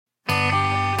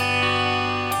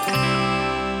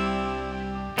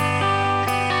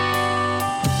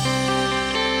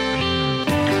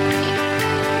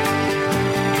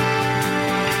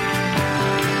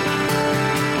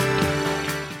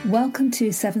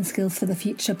to Seven Skills for the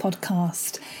Future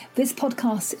podcast. This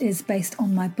podcast is based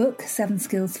on my book, Seven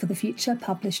Skills for the Future,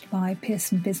 published by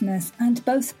Pearson Business, and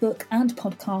both book and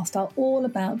podcast are all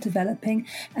about developing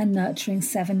and nurturing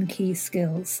 7 key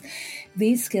skills.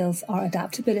 These skills are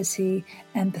adaptability,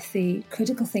 empathy,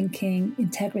 critical thinking,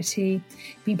 integrity,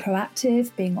 being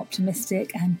proactive, being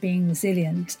optimistic, and being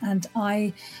resilient. And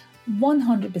I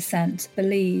 100%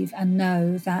 believe and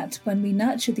know that when we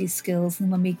nurture these skills and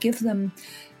when we give them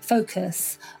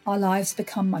focus, our lives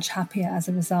become much happier as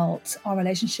a result. Our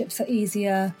relationships are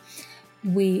easier.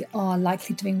 We are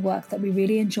likely doing work that we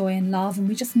really enjoy and love, and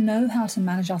we just know how to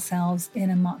manage ourselves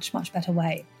in a much, much better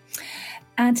way.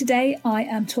 And today I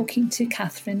am talking to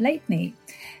Catherine Laytney.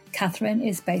 Catherine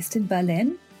is based in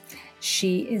Berlin.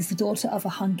 She is the daughter of a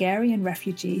Hungarian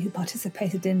refugee who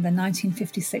participated in the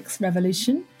 1956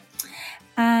 revolution.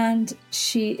 And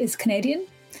she is Canadian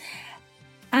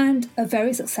and a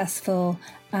very successful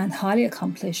and highly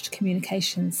accomplished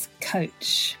communications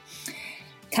coach.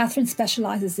 Catherine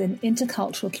specializes in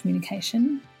intercultural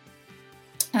communication,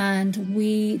 and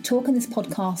we talk in this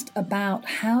podcast about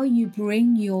how you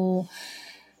bring your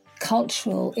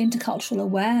intercultural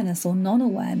awareness or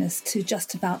non-awareness to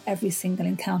just about every single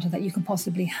encounter that you can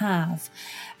possibly have.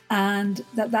 And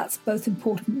that's both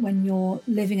important when you're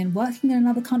living and working in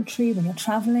another country, when you're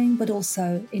traveling, but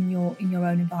also in your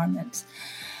own environment.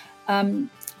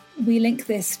 We link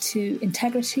this to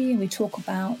integrity, and we talk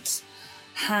about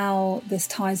how this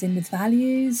ties in with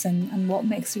values and what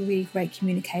makes a really great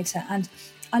communicator. And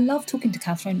I love talking to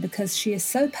Catherine because she is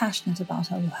so passionate about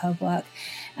her work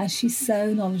and she's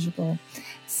so knowledgeable.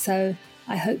 So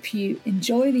I hope you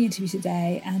enjoy the interview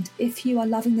today, and if you are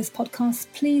loving this podcast,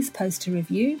 please post a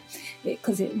review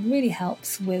because it really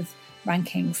helps with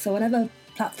rankings. So whatever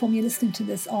platform you're listening to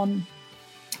this on,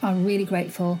 I'm really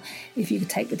grateful if you could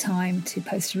take the time to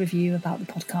post a review about the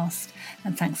podcast.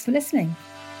 And thanks for listening.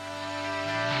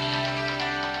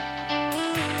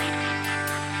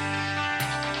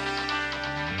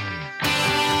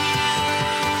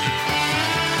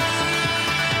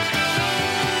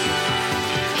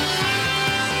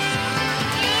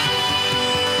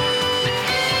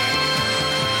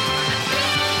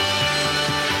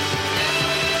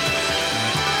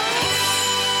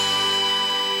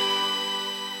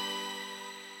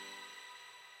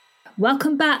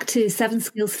 Welcome back to Seven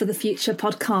Skills for the Future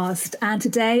podcast. And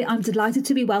today I'm delighted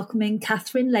to be welcoming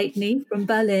Catherine Laytney from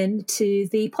Berlin to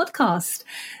the podcast.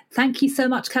 Thank you so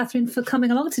much, Catherine, for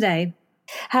coming along today.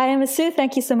 Hi, I'm Sue.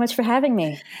 Thank you so much for having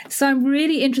me. So I'm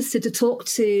really interested to talk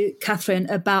to Catherine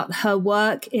about her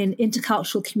work in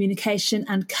intercultural communication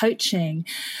and coaching,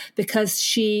 because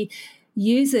she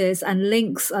uses and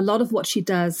links a lot of what she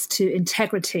does to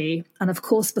integrity. And of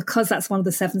course, because that's one of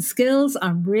the 7 skills,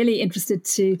 I'm really interested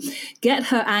to get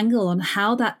her angle on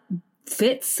how that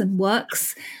fits and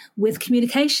works with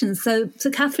communication. So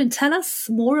Catherine, tell us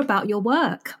more about your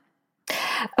work.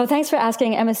 Oh, thanks for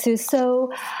asking, Emma Sue.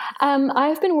 So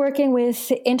I've been working with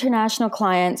international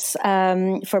clients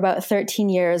for about 13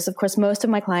 years. Of course, most of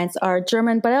my clients are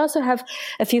German, but I also have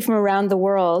a few from around the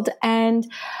world. And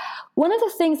one of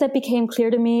the things that became clear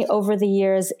to me over the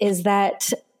years is that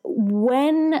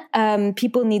when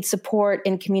people need support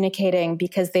in communicating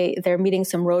because they're meeting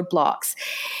some roadblocks,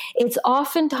 it's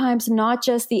oftentimes not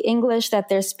just the English that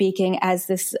they're speaking as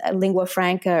this lingua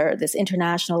franca or this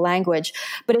international language,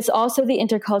 but it's also the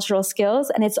intercultural skills.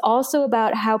 And it's also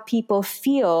about how people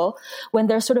feel when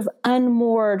they're sort of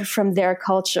unmoored from their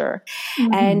culture.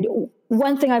 Mm-hmm. And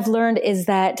one thing I've learned is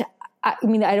that I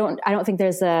don't think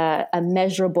there's a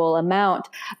measurable amount,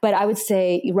 but I would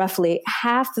say roughly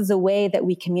half of the way that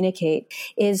we communicate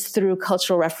is through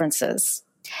cultural references.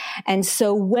 And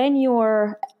so when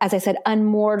you're, as I said,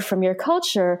 unmoored from your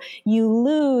culture, you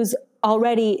lose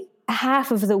already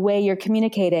half of the way you're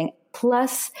communicating.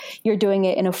 Plus, you're doing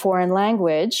it in a foreign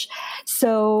language.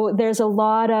 So there's a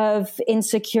lot of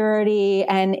insecurity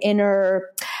and inner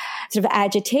sort of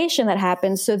agitation that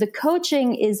happens. So the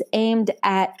coaching is aimed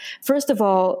at, first of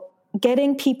all,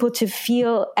 getting people to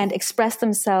feel and express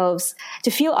themselves,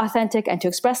 to feel authentic and to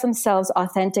express themselves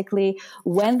authentically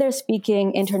when they're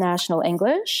speaking international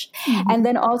English. Mm-hmm. And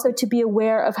then also to be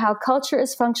aware of how culture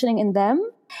is functioning in them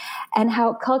and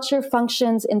how culture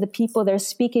functions in the people they're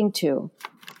speaking to.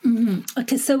 Mm-hmm.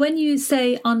 Okay, so when you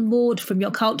say unmoored from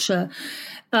your culture,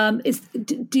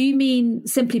 do you mean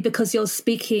simply because you're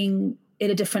speaking in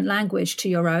a different language to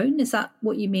your own? Is that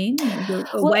what you mean? You're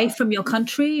away from your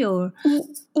country, or?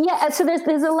 Yeah, so there's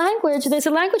a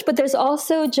language, but there's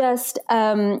also just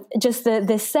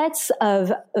the sets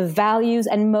of values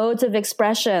and modes of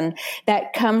expression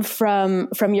that come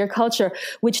from your culture,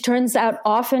 which turns out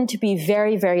often to be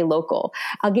very, very local.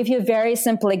 I'll give you a very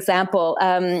simple example.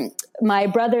 My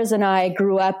brothers and I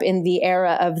grew up in the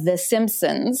era of The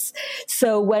Simpsons.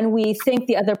 So when we think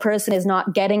the other person is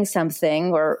not getting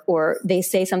something or they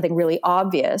say something really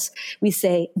obvious, we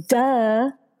say,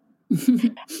 duh.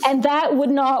 And that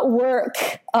would not work,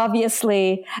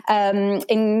 obviously,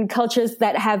 in cultures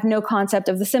that have no concept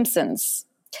of The Simpsons.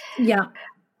 Yeah.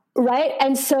 Right.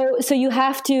 And so you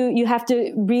have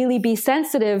to really be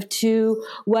sensitive to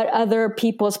what other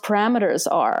people's parameters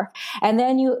are. And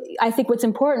then I think what's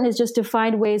important is just to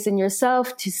find ways in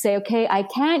yourself to say, okay, I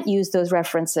can't use those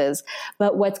references,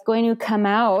 but what's going to come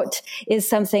out is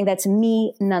something that's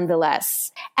me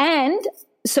nonetheless. And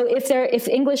so if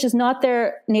English is not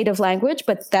their native language,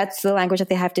 but that's the language that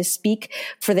they have to speak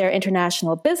for their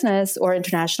international business or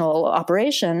international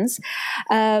operations,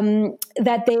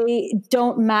 that they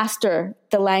don't master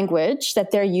the language that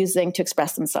they're using to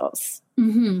express themselves.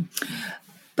 Mm-hmm.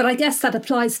 But I guess that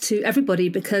applies to everybody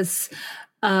because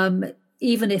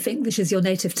even if English is your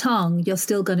native tongue, you're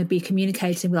still going to be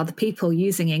communicating with other people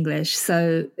using English.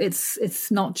 So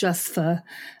it's not just for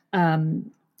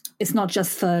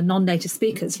non-native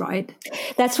speakers, right?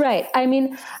 That's right. I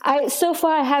mean, so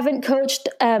far I haven't coached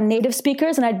native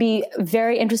speakers, and I'd be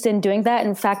very interested in doing that.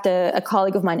 In fact, a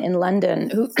colleague of mine in London,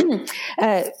 who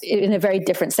in a very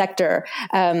different sector,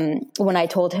 when I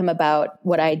told him about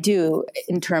what I do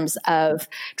in terms of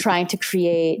trying to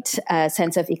create a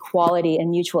sense of equality and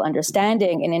mutual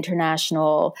understanding in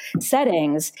international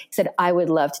settings, he said, I would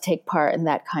love to take part in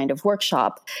that kind of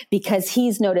workshop, because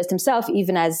he's noticed himself,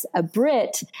 even as a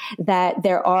Brit, that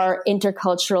there are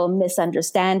intercultural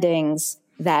misunderstandings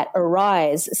that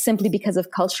arise simply because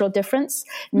of cultural difference,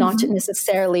 not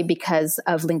necessarily because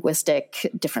of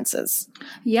linguistic differences.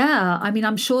 Yeah, I mean,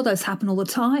 I'm sure those happen all the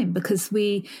time because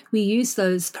we use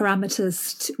those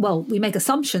parameters. We make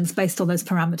assumptions based on those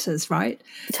parameters, right?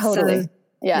 Totally. So,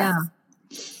 yeah.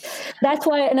 That's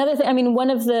why another thing, I mean, one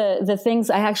of the things,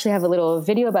 I actually have a little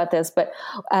video about this, but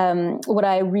what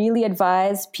I really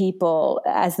advise people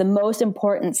as the most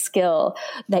important skill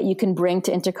that you can bring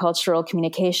to intercultural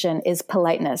communication is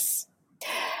politeness.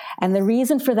 And the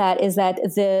reason for that is that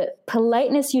the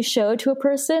politeness you show to a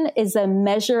person is a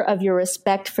measure of your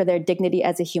respect for their dignity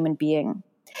as a human being.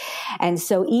 And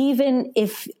so even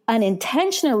if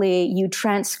unintentionally you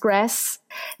transgress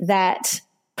that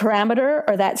parameter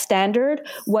or that standard,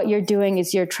 what you're doing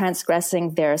is you're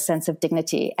transgressing their sense of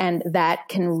dignity. And that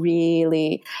can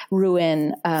really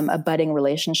ruin a budding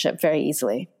relationship very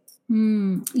easily.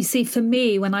 You see, for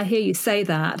me, when I hear you say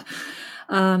that,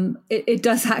 it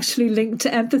does actually link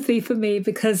to empathy for me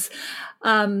because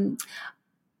in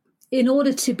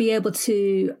order to be able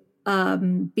to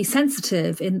be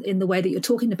sensitive in the way that you're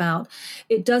talking about,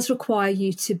 it does require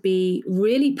you to be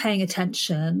really paying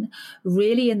attention,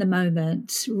 really in the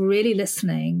moment, really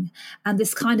listening, and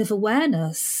this kind of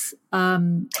awareness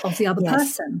of the other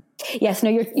person. Yes, no,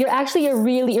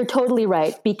 you're totally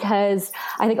right, because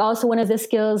I think also one of the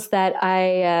skills that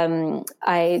I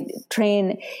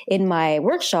train in my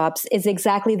workshops is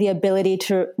exactly the ability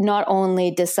to not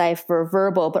only decipher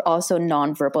verbal but also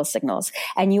nonverbal signals.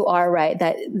 And you are right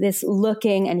that this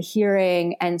looking and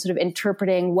hearing and sort of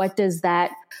interpreting, what does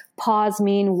that pause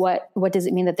mean? What does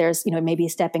it mean that there's, maybe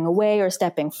stepping away or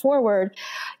stepping forward?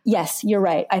 Yes, you're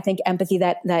right. I think empathy,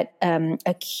 that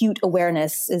acute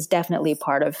awareness is definitely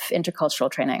part of intercultural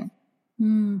training.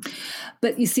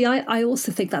 But you see, I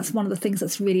also think that's one of the things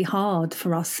that's really hard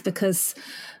for us because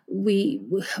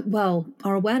our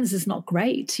awareness is not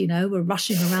great. We're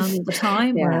rushing around all the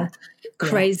time. We're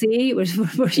crazy. We're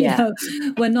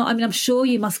not. I mean, I'm sure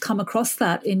you must come across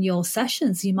that in your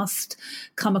sessions. You must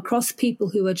come across people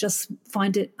who are just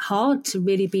find it hard to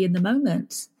really be in the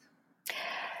moment,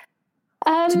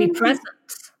 to be present.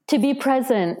 To be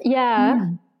present, yeah.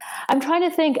 I'm trying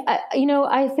to think,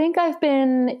 I think I've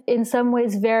been in some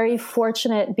ways very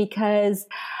fortunate because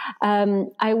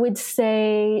I would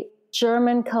say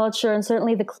German culture, and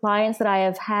certainly the clients that I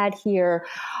have had here,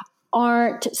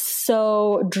 aren't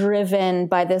so driven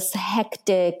by this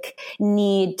hectic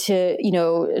need to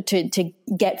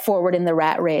get forward in the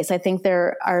rat race. I think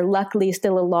there are luckily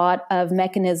still a lot of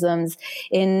mechanisms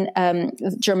in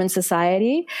German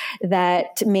society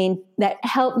that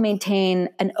help maintain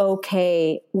an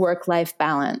okay work-life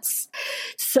balance.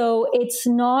 So it's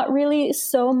not really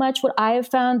so much what I have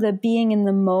found, the being in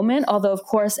the moment, although of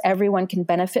course everyone can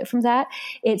benefit from that.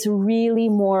 It's really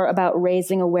more about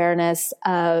raising awareness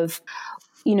of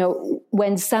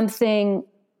when something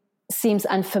seems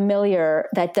unfamiliar,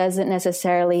 that doesn't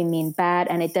necessarily mean bad,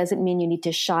 and it doesn't mean you need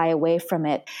to shy away from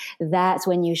it. That's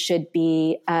when you should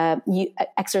be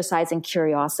exercising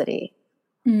curiosity.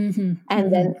 Mm-hmm.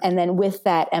 And then with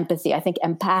that empathy, I think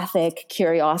empathic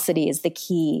curiosity is the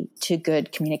key to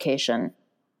good communication.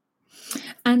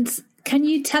 And can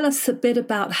you tell us a bit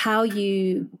about how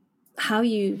you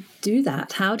do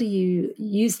that? How do you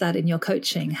use that in your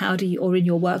coaching? Or in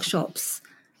your workshops?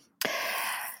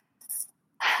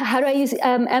 How do I use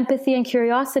empathy and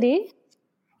curiosity?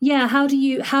 Yeah, how do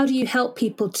you help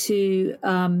people to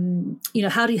how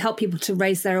do you help people to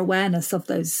raise their awareness of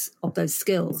those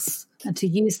skills and to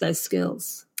use those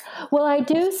skills? Well, I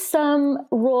do some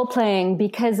role playing,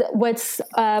 because what's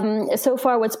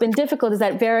been difficult is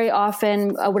that very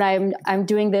often when I'm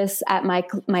doing this at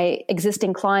my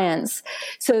existing clients,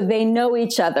 so they know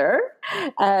each other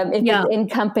if it's in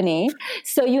company.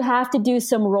 So you have to do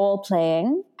some role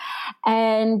playing,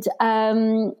 and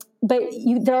but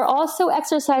there are also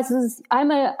exercises. I'm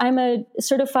a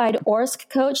certified ORSC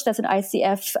coach. That's an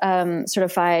ICF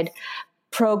certified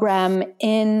program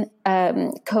in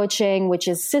coaching, which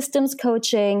is systems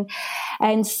coaching.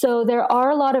 And so there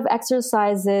are a lot of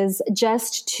exercises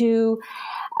just to,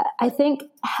 I think,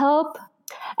 help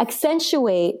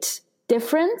accentuate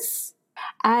difference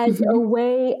as a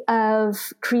way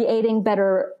of creating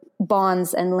better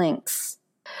bonds and links.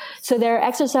 So there are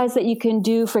exercises that you can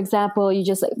do. For example, you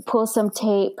just pull some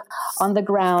tape on the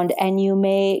ground and you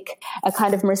make a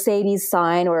kind of Mercedes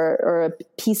sign or a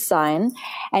peace sign.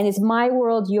 And it's my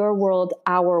world, your world,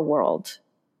 our world.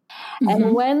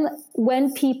 And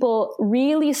when people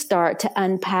really start to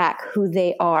unpack who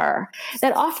they are,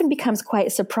 that often becomes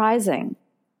quite surprising.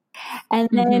 And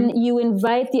then you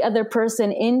invite the other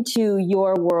person into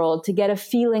your world to get a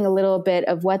feeling a little bit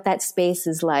of what that space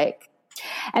is like.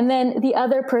 And then the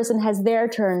other person has their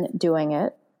turn doing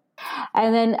it.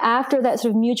 And then after that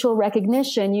sort of mutual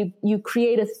recognition, you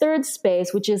create a third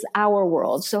space, which is our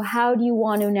world. So how do you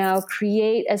want to now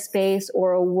create a space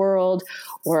or a world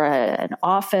or an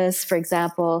office, for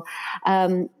example,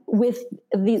 with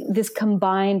this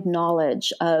combined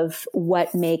knowledge of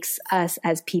what makes us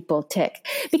as people tick?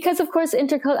 Because of course,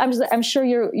 I'm sure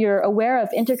you're aware of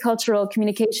intercultural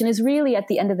communication is really at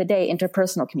the end of the day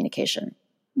interpersonal communication.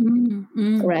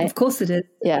 Right. Of course it is.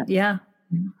 Yeah.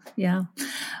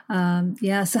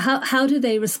 So how do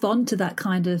they respond to that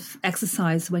kind of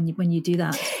exercise when you do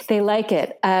that? They like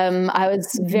it. I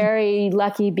was very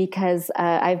lucky because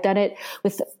I've done it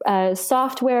with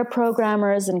software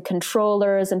programmers and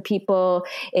controllers and people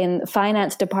in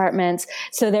finance departments.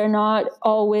 So they're not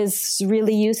always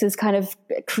really used to this kind of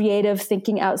creative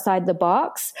thinking outside the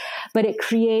box, but it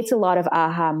creates a lot of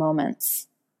aha moments.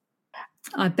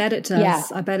 I bet it does. Yeah,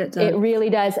 I bet it does. It really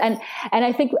does. And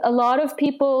I think a lot of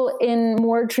people in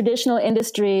more traditional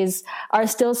industries are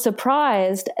still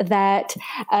surprised that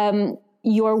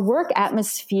your work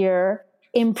atmosphere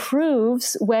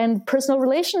improves when personal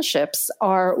relationships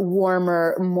are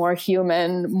warmer, more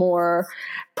human, more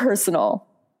personal.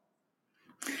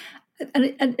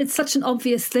 And it's such an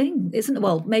obvious thing, isn't it?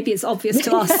 Well, maybe it's obvious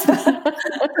to us.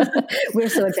 We're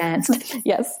so advanced.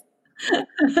 Yes.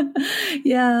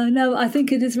 Yeah, no, I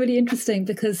think it is really interesting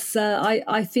because I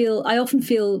often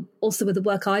feel also with the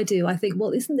work I do, I think,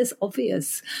 well, isn't this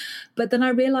obvious? But then I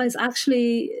realize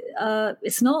actually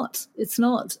it's not.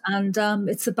 And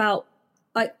it's about,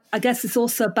 I guess it's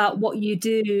also about what you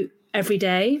do every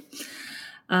day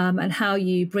and how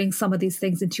you bring some of these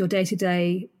things into your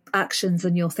day-to-day actions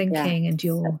and your thinking and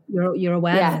your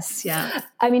awareness. Yeah.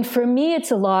 I mean, for me, it's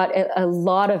a lot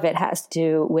of it has to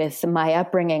do with my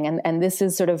upbringing. And this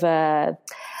is sort of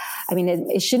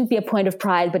it shouldn't be a point of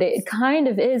pride, but it kind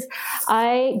of is.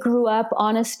 I grew up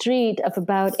on a street of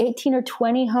about 18 or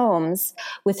 20 homes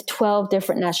with 12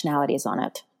 different nationalities on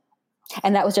it.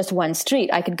 And that was just one street.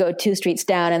 I could go 2 streets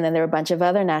down and then there were a bunch of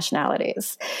other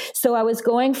nationalities. So I was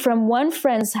going from one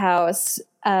friend's house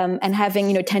and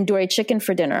having, tandoori chicken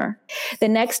for dinner. The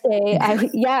next day,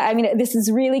 this is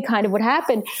really kind of what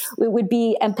happened. It would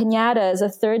be empanadas, a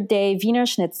third day Wiener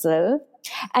Schnitzel.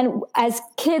 And as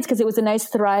kids, because it was a nice,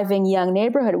 thriving young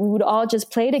neighborhood, we would all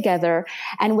just play together.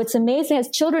 And what's amazing as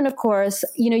children, of course,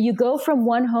 you go from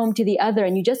one home to the other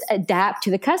and you just adapt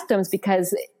to the customs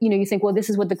because, you think, well,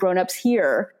 this is what the grown-ups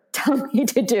here tell me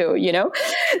to do,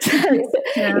 So,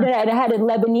 I had a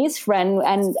Lebanese friend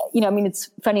and,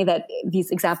 it's funny that these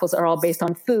examples are all based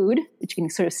on food, which you can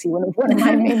sort of see one of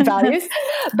my main values.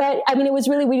 But it was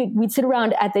really, we'd sit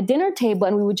around at the dinner table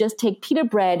and we would just take pita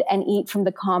bread and eat from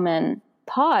the common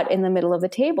pot in the middle of the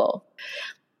table.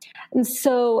 And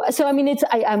so I mean,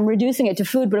 I'm reducing it to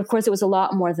food, but of course it was a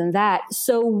lot more than that.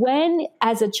 So when,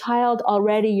 as a child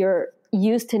already, you're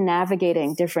used to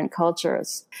navigating different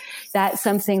cultures, that's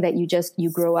something that you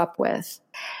grow up with.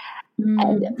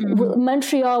 And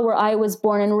Montreal, where I was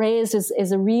born and raised,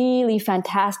 is a really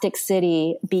fantastic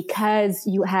city because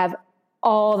you have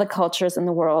all the cultures in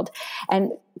the world.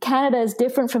 And Canada is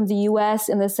different from the US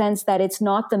in the sense that it's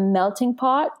not the melting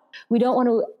pot. We don't want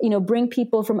to, bring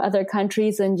people from other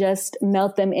countries and just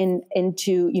melt them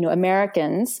into,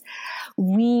 Americans.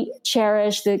 We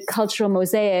cherish the cultural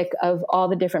mosaic of all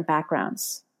the different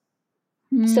backgrounds.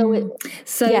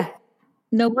 Yeah.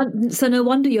 No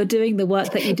wonder you're doing the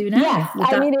work that you do now. Yeah,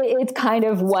 I mean, it's kind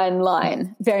of one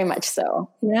line, very much so.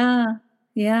 Yeah.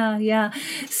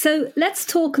 So let's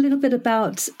talk a little bit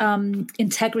about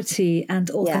integrity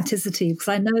and authenticity, because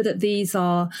I know that these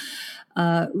are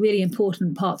really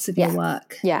important parts of your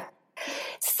work. Yeah.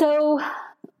 So,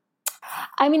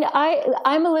 I mean,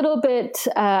 I'm a little bit,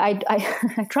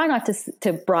 I try not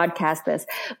to broadcast this,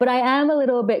 but I am a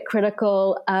little bit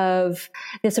critical of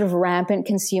this sort of rampant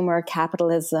consumer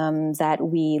capitalism that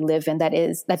we live in,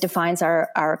 that defines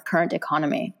our current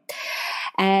economy.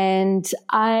 And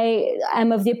I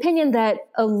am of the opinion that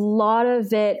a lot of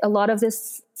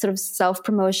this sort of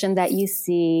self-promotion that you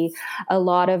see, a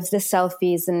lot of the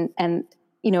selfies and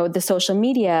the social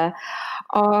media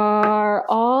are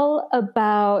all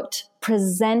about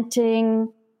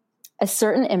presenting a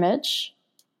certain image,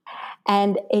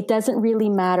 and it doesn't really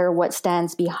matter what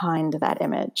stands behind that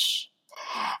image.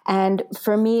 And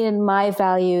for me and my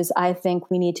values, I think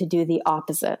we need to do the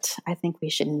opposite. I think we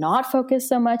should not focus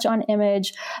so much on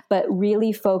image, but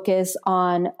really focus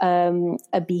on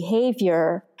a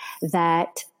behavior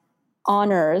that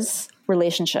honors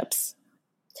relationships.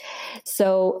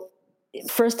 So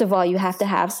first of all, you have to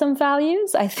have some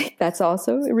values. I think that's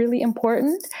also really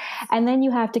important. And then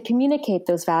you have to communicate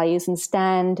those values and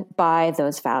stand by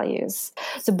those values.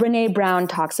 So Brené Brown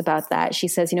talks about that. She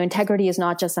says, integrity is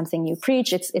not just something you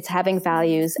preach. It's having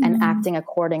values and acting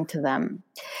according to them.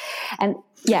 And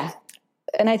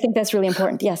I think that's really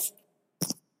important. Yes.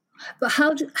 But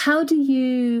how do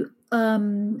you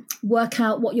work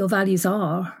out what your values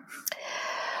are?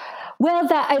 Well,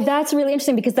 that's really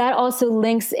interesting because that also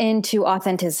links into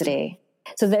authenticity.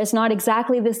 So it's not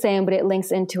exactly the same, but it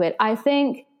links into it. I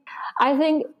think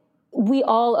we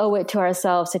all owe it to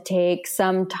ourselves to take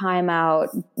some time out,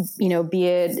 be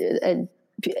it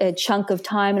a chunk of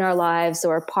time in our lives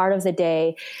or a part of the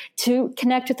day, to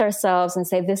connect with ourselves and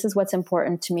say, this is what's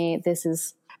important to me. This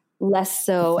is less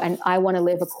so, and I want to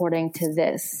live according to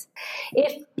this.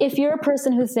 If you're a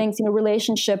person who thinks,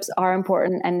 relationships are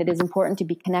important and it is important to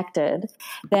be connected,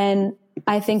 then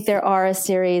I think there are a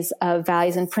series of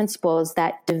values and principles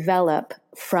that develop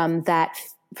from that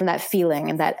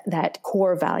feeling and that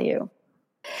core value.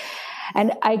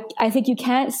 And I think you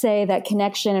can't say that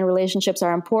connection and relationships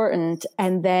are important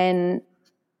and then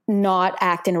not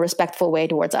act in a respectful way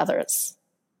towards others.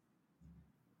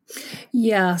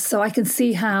 Yeah, so I can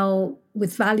see how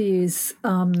with values,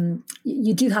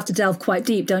 you do have to delve quite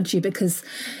deep, don't you? Because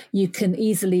you can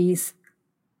easily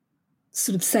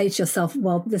sort of say to yourself,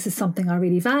 well, this is something I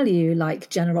really value, like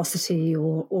generosity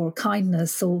or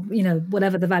kindness or,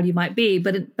 whatever the value might be.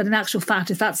 But in actual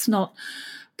fact, if that's not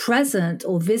present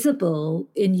or visible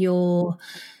in your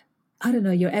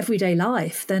everyday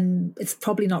life, then it's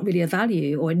probably not really a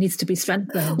value, or it needs to be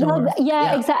strengthened. Well,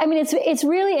 exactly. I mean, it's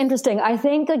really interesting. I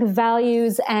think like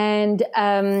values and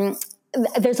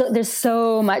there's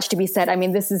so much to be said. I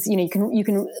mean, this is you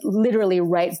can literally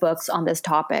write books on this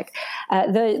topic.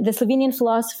 The Slovenian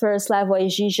philosopher Slavoj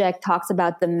Žižek talks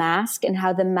about the mask and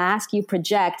how the mask you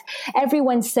project.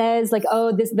 Everyone says like,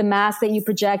 oh, the mask that you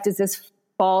project is this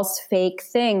false, fake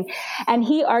thing. And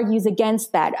he argues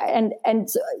against that. And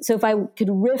so if I could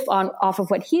riff off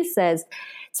of what he says,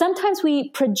 sometimes we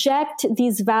project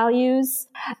these values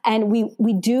and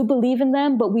we do believe in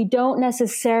them, but we don't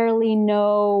necessarily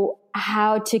know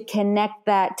how to connect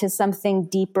that to something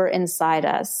deeper inside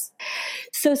us.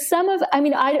 So this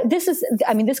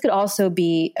could also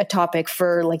be a topic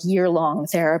for like year-long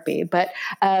therapy, but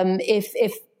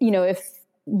if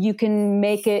you can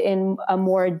make it in a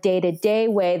more day-to-day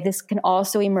way, this can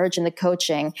also emerge in the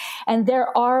coaching. And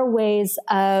there are ways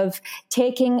of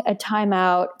taking a time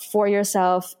out for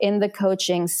yourself in the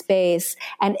coaching space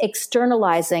and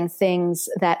externalizing things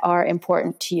that are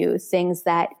important to you, things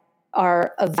that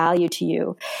are of value to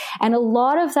you. And a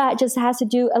lot of that just has to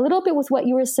do a little bit with what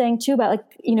you were saying too about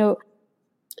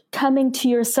coming to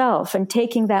yourself and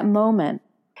taking that moment.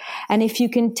 And if you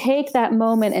can take that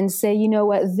moment and say, you know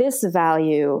what, this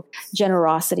value,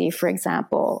 generosity, for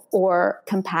example, or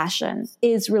compassion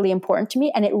is really important to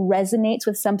me and it resonates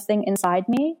with something inside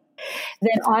me,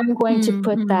 then I'm going to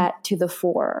put that to the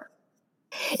fore.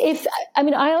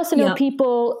 I also know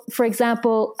people, for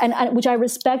example, and which I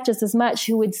respect just as much,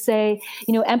 who would say,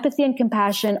 you know, empathy and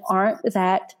compassion aren't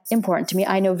that important to me.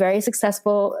 I know very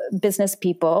successful business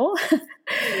people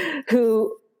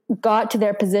who got to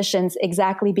their positions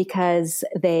exactly because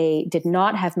they did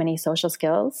not have many social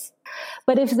skills.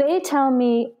 But if they tell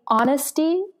me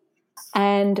honesty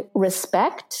and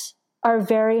respect are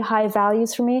very high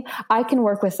values for me, I can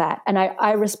work with that. And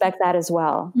I respect that as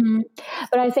well.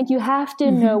 But I think you have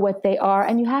to know what they are,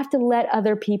 and you have to let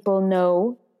other people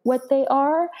know what they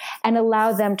are and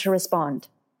allow them to respond.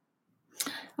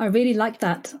 I really like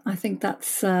that. I think that's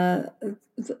such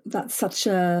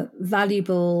a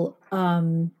valuable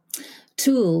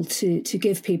tool to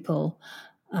give people,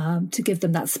 to give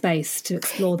them that space to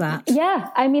explore that. Yeah,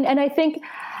 I mean, and I think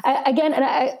again,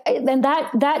 and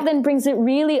that then brings it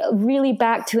really, really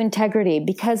back to integrity,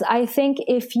 because I think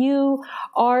if you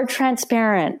are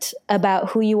transparent about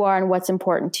who you are and what's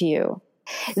important to you,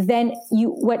 then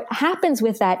what happens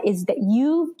with that is that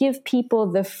you give people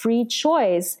the free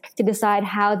choice to decide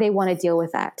how they want to deal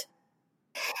with that.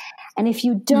 And if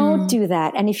you don't do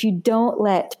that, and if you don't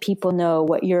let people know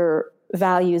what your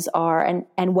values are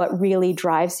and what really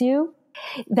drives you,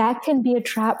 that can be a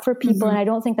trap for people. And I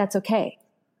don't think that's okay.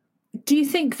 Do you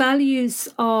think values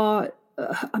are,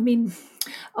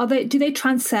 do they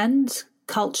transcend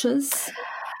cultures?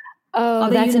 Oh,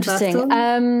 that's universal?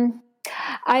 Interesting.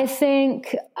 I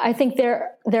think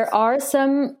there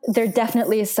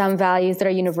definitely is some values that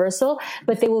are universal,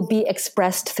 but they will be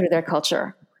expressed through their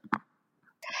culture.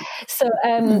 So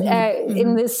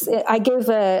in this, I gave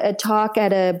a talk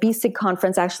at a BSIG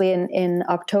conference actually in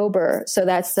October. So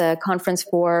that's a conference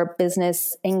for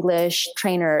business English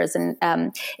trainers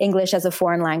and English as a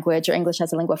foreign language or English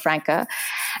as a lingua franca.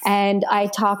 And I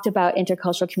talked about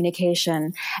intercultural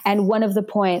communication. And one of the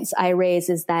points I raise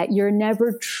is that you're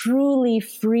never truly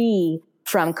free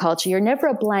from culture. You're never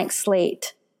a blank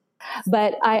slate.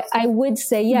 But I would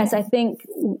say, yes, I think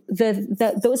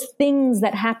those things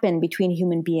that happen between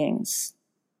human beings,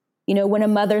 you know, when a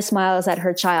mother smiles at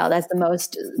her child, as the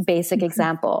most basic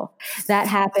example, that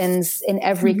happens in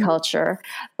every culture,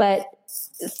 but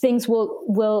things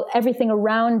everything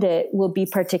around it will be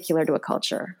particular to a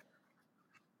culture.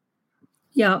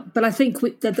 Yeah, but I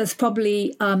think that there's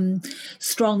probably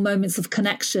strong moments of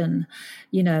connection,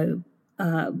 you know,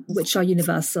 which are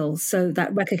universal. So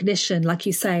that recognition, like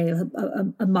you say,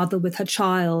 a mother with her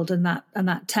child, and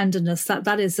that tenderness,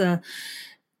 that's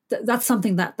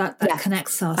something that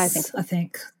connects us. I think so. I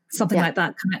think something like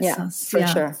that connects us. For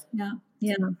sure. Yeah.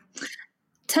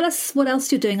 Tell us what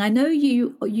else you're doing. I know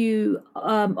you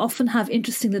often have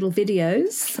interesting little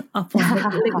videos up on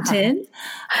LinkedIn.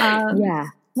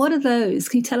 What are those?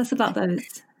 Can you tell us about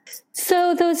those?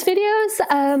 So those videos,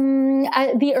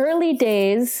 the early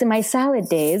days, my salad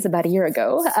days, about a year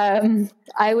ago,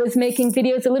 I was making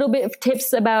videos, a little bit of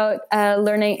tips about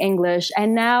learning English.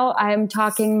 And now I'm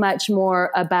talking much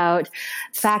more about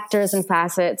factors and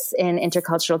facets in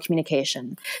intercultural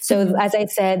communication. So as I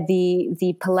said,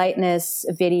 the politeness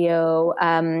video,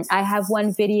 I have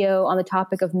one video on the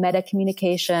topic of meta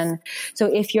communication.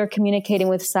 So if you're communicating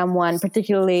with someone,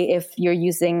 particularly if you're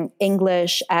using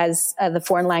English as the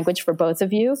foreign language for both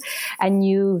of you, and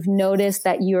you've noticed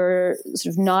that you're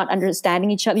sort of not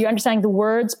understanding each other, you're understanding the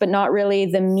words, but not really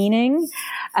the meaning,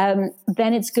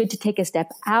 then it's good to take a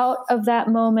step out of that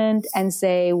moment and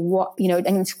say,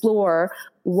 and explore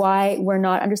why we're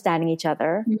not understanding each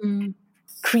other,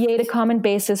 create a common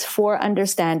basis for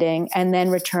understanding, and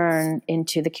then return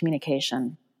into the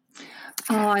communication.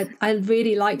 Oh, I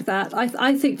really like that.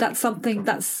 I think that's something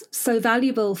that's so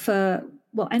valuable for,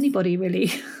 well, anybody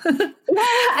really.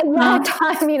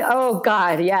 I mean, oh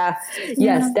God, yeah.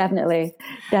 Yes, definitely.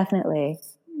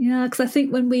 Yeah, because I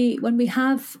think when we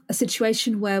have a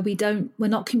situation where we're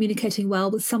not communicating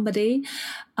well with somebody,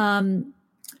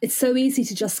 it's so easy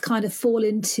to just kind of fall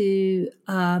into,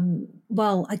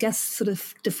 I guess sort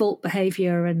of default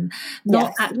behavior and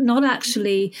not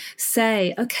actually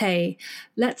say, okay,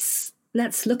 let's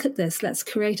look at this. Let's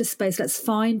create a space. Let's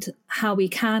find how we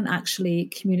can actually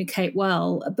communicate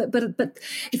well. But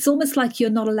it's almost like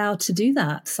you're not allowed to do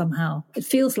that somehow. It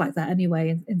feels like that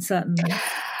anyway in certain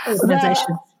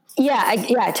organizations.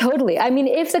 Yeah, totally. I mean,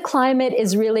 if the climate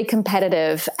is really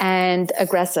competitive and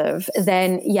aggressive,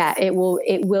 then it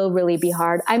will really be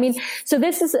hard. I mean, so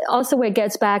this is also where it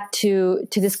gets back to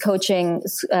this coaching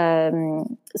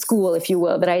school, if you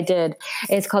will, that I did.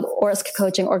 It's called ORSC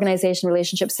coaching, Organization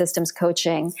Relationship Systems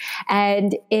Coaching.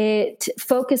 And it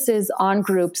focuses on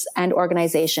groups and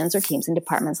organizations or teams and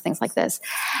departments, things like this.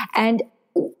 And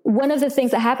one of the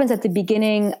things that happens at the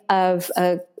beginning of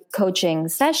a coaching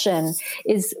session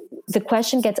is the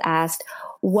question gets asked,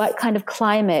 what kind of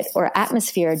climate or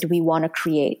atmosphere do we want to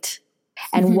create?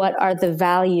 And what are the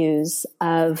values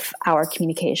of our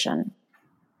communication?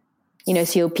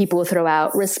 So people will throw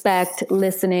out respect,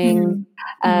 listening,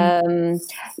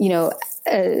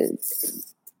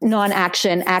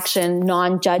 non-action, action,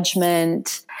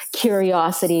 non-judgment,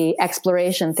 curiosity,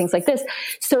 exploration, things like this.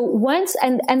 So once,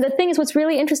 and the thing is, what's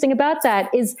really interesting about that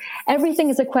is everything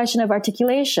is a question of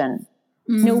articulation.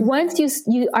 Once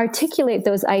you articulate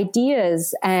those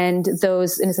ideas and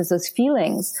those, in a sense, those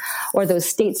feelings or those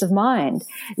states of mind,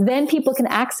 then people can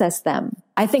access them.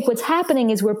 I think what's happening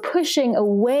is we're pushing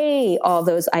away all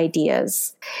those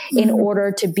ideas in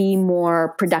order to be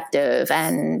more productive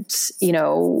and,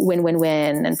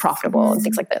 win-win-win and profitable and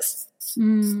things like this.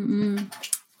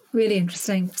 Really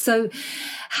interesting. So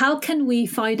how can we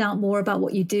find out more about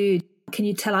what you do? Can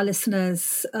you tell our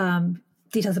listeners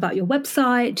details about your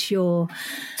website, your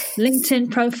LinkedIn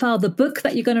profile, the book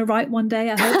that you're going to write one day,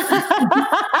 I hope?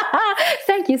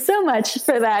 Thank you so much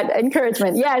for that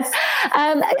encouragement. Yes,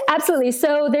 absolutely.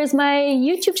 So there's my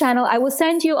YouTube channel. I will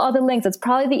send you all the links. It's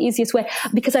probably the easiest way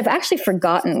because I've actually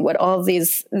forgotten what all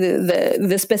these,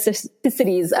 the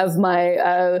specificities of my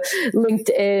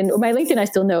LinkedIn, my LinkedIn I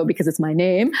still know because it's my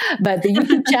name, but the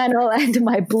YouTube channel and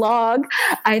my blog,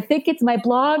 I think my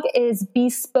blog is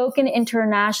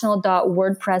bespokeninternational.wordpress.com.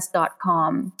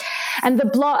 And the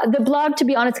blog, to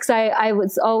be honest, because I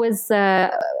was always, I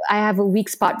have a weak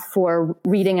spot for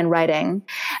reading and writing.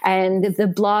 And the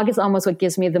blog is almost what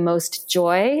gives me the most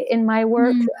joy in my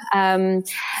work. And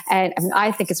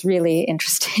I think it's really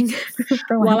interesting.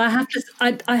 Well, I have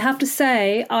to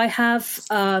say, I have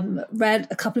read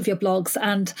a couple of your blogs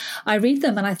and I read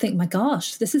them and I think, my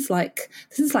gosh, this is like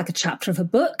a chapter of a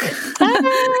book.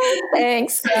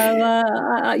 Thanks. So,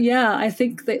 I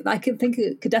think that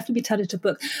it could definitely be turned into a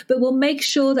book, but we'll make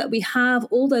sure that we have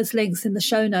all those links in the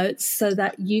show notes so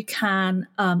that you can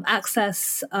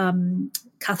access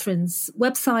Catherine's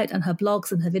website and her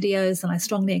blogs and her videos, and I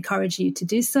strongly encourage you to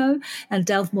do so and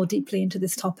delve more deeply into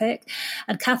this topic.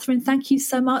 And Catherine, thank you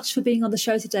so much for being on the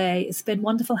show today. It's been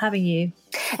wonderful having you.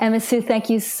 Emma Sue, thank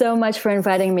you so much for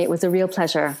inviting me. It was a real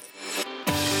pleasure.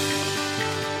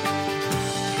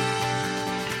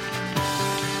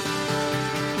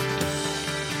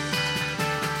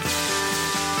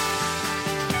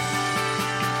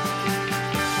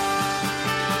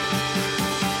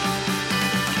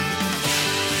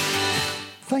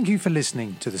 Thank you for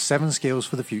listening to the 7 Skills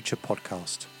for the Future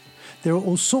podcast. There are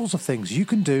all sorts of things you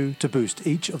can do to boost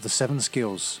each of the 7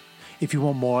 skills. If you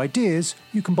want more ideas,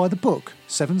 you can buy the book,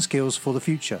 7 Skills for the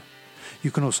Future. You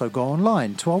can also go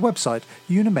online to our website,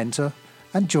 Unimentor,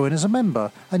 and join as a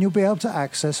member, and you'll be able to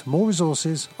access more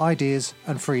resources, ideas,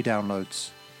 and free downloads.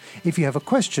 If you have a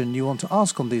question you want to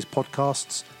ask on these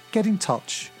podcasts, get in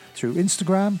touch through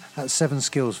Instagram at 7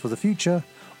 Skills for the Future,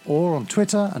 or on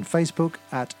Twitter and Facebook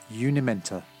at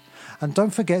Unimentor. And don't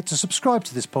forget to subscribe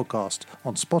to this podcast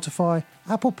on Spotify,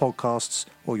 Apple Podcasts,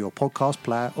 or your podcast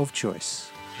player of choice.